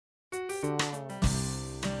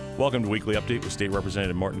Welcome to Weekly Update with State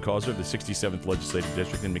Representative Martin Causer of the 67th Legislative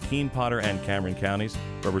District in McKean, Potter, and Cameron counties.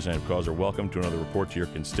 Representative Causer, welcome to another report to your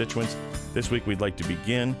constituents. This week we'd like to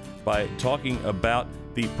begin by talking about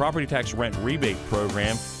the property tax rent rebate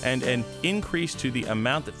program and an increase to the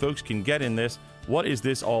amount that folks can get in this. What is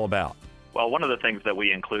this all about? Well, one of the things that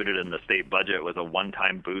we included in the state budget was a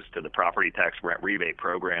one-time boost to the property tax rent rebate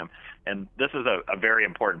program. And this is a very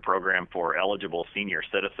important program for eligible senior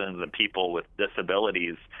citizens and people with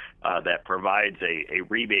disabilities that provides a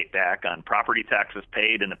rebate back on property taxes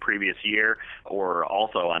paid in the previous year or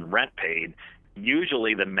also on rent paid.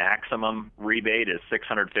 Usually the maximum rebate is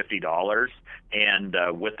 $650, and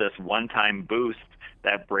with this one-time boost,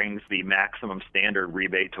 that brings the maximum standard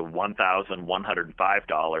rebate to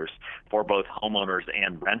 $1,105 for both homeowners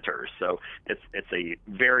and renters. So it's a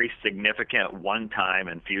very significant one-time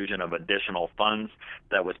infusion of additional funds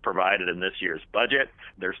that was provided in this year's budget.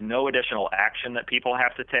 There's no additional action that people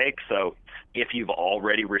have to take. So if you've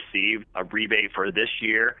already received a rebate for this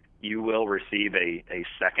year, you will receive a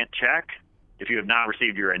second check. If you have not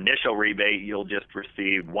received your initial rebate, you'll just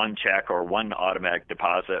receive one check or one automatic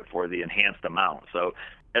deposit for the enhanced amount. So,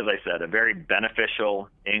 as I said, a very beneficial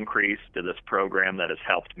increase to this program that has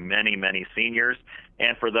helped many, many seniors.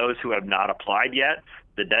 And for those who have not applied yet,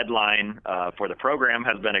 the deadline for the program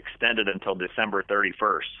has been extended until December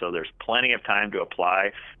 31st. So there's plenty of time to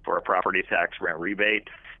apply for a property tax rent rebate.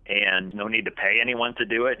 And no need to pay anyone to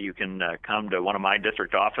do it. You can come to one of my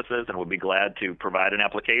district offices, and we'll be glad to provide an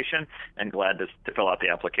application and glad to fill out the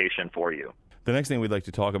application for you. The next thing we'd like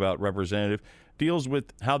to talk about, Representative, deals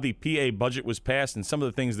with how the PA budget was passed and some of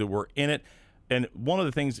the things that were in it. And one of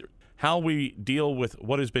the things, how we deal with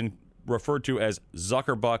what has been referred to as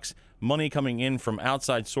Zuckerbucks, money coming in from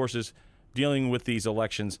outside sources dealing with these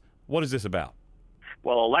elections. What is this about?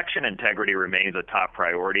 Well, election integrity remains a top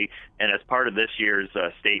priority, and as part of this year's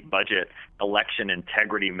state budget, election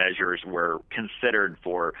integrity measures were considered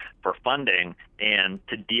for funding. And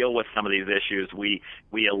to deal with some of these issues, we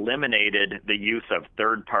eliminated the use of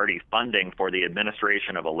third-party funding for the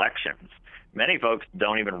administration of elections. Many folks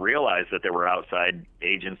don't even realize that there were outside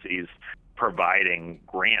agencies providing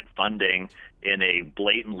grant funding in a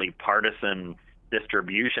blatantly partisan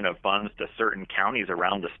distribution of funds to certain counties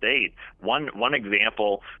around the state. One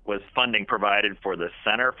example was funding provided for the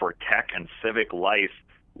Center for Tech and Civic Life,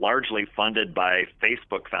 largely funded by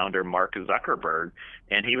Facebook founder Mark Zuckerberg,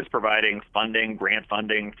 and he was providing grant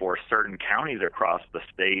funding for certain counties across the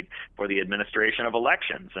state for the administration of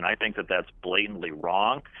elections. And I think that that's blatantly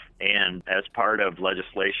wrong. And as part of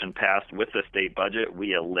legislation passed with the state budget,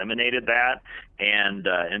 we eliminated that. And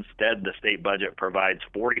instead, the state budget provides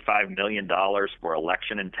 $45 million for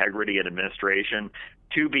election integrity and administration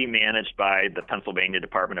to be managed by the Pennsylvania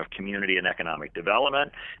Department of Community and Economic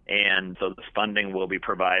Development. And so this funding will be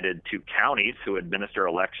provided to counties who administer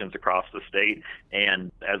elections across the state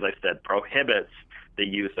and, as I said, prohibits the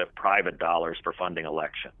use of private dollars for funding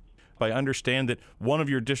elections. I understand that one of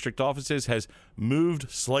your district offices has moved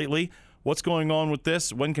slightly. What's going on with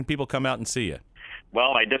this? When can people come out and see you?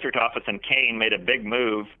 Well, my district office in Kane made a big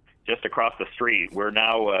move just across the street. We're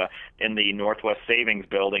now in the Northwest Savings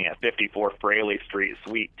Building at 54 Fraley Street,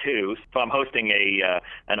 Suite 2. So I'm hosting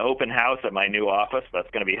an open house at my new office that's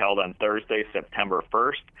going to be held on Thursday, September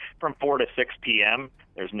 1st from 4 to 6 p.m.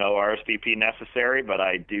 There's no RSVP necessary, but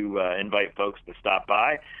I do invite folks to stop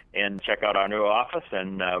by and check out our new office,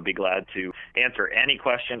 and be glad to answer any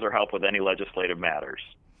questions or help with any legislative matters.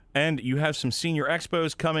 And you have some senior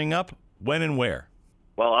expos coming up. When and where?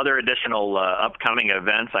 Well, other additional upcoming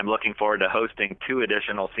events, I'm looking forward to hosting 2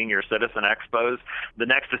 additional senior citizen expos. The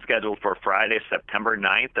next is scheduled for Friday, September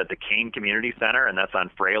 9th at the Kane Community Center, and that's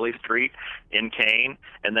on Fraley Street in Kane.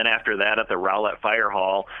 And then after that at the Rowlett Fire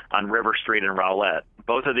Hall on River Street in Rowlett.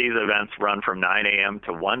 Both of these events run from 9 a.m.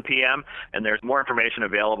 to 1 p.m., and there's more information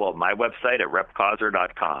available at my website at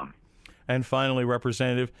repcauser.com. And finally,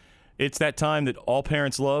 Representative, it's that time that all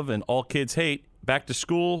parents love and all kids hate. Back to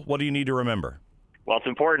school, what do you need to remember? Well, it's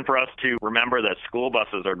important for us to remember that school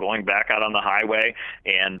buses are going back out on the highway,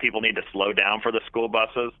 and people need to slow down for the school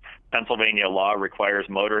buses. Pennsylvania law requires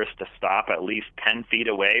motorists to stop at least 10 feet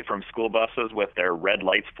away from school buses with their red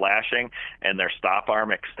lights flashing and their stop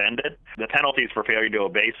arm extended. The penalties for failure to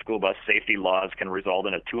obey school bus safety laws can result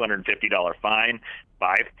in a $250 fine,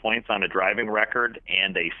 5 points on a driving record,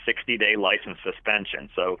 and a 60-day license suspension.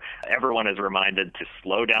 So everyone is reminded to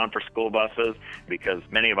slow down for school buses because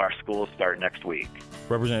many of our schools start next week.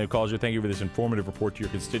 Representative Causer, thank you for this informative report to your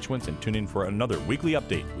constituents, and tune in for another weekly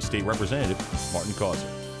update with State Representative Martin Causer.